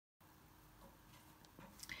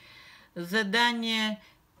Задание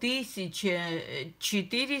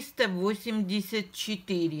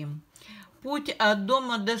 1484. Путь от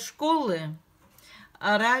дома до школы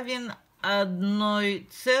равен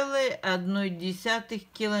 1,1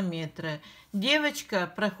 километра. Девочка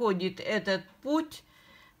проходит этот путь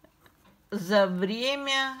за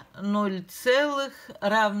время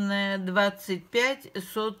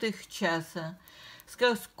 0,25 часа. С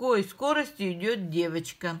какой скоростью идет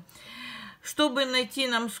девочка? Чтобы найти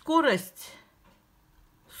нам скорость,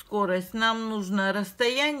 нам нужно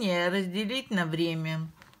расстояние разделить на время.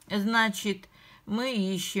 Значит, мы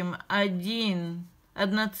ищем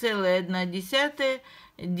 1,1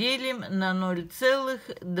 делим на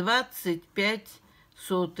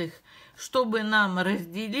 0,25. Чтобы нам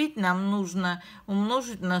разделить, нам нужно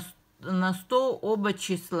умножить на 100 оба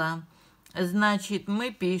числа. Значит, мы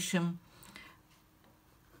пишем,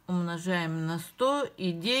 умножаем на 100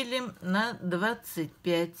 и делим на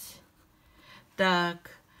 25.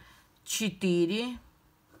 Так, 4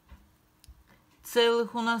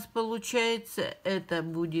 целых у нас получается, это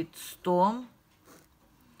будет 100.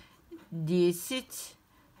 10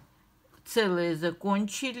 целые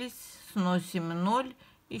закончились, сносим 0,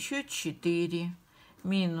 еще 4.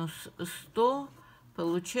 Минус 100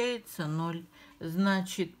 получается 0.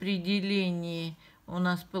 Значит, при делении у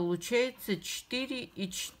нас получается 4 и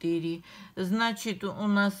 4. Значит, у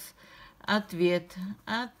нас ответ.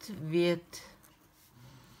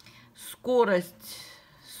 Скорость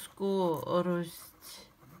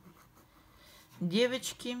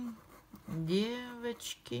девочки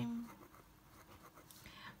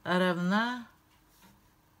равна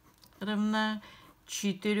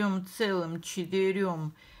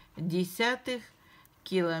 4,4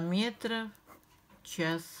 километра в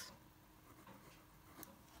час.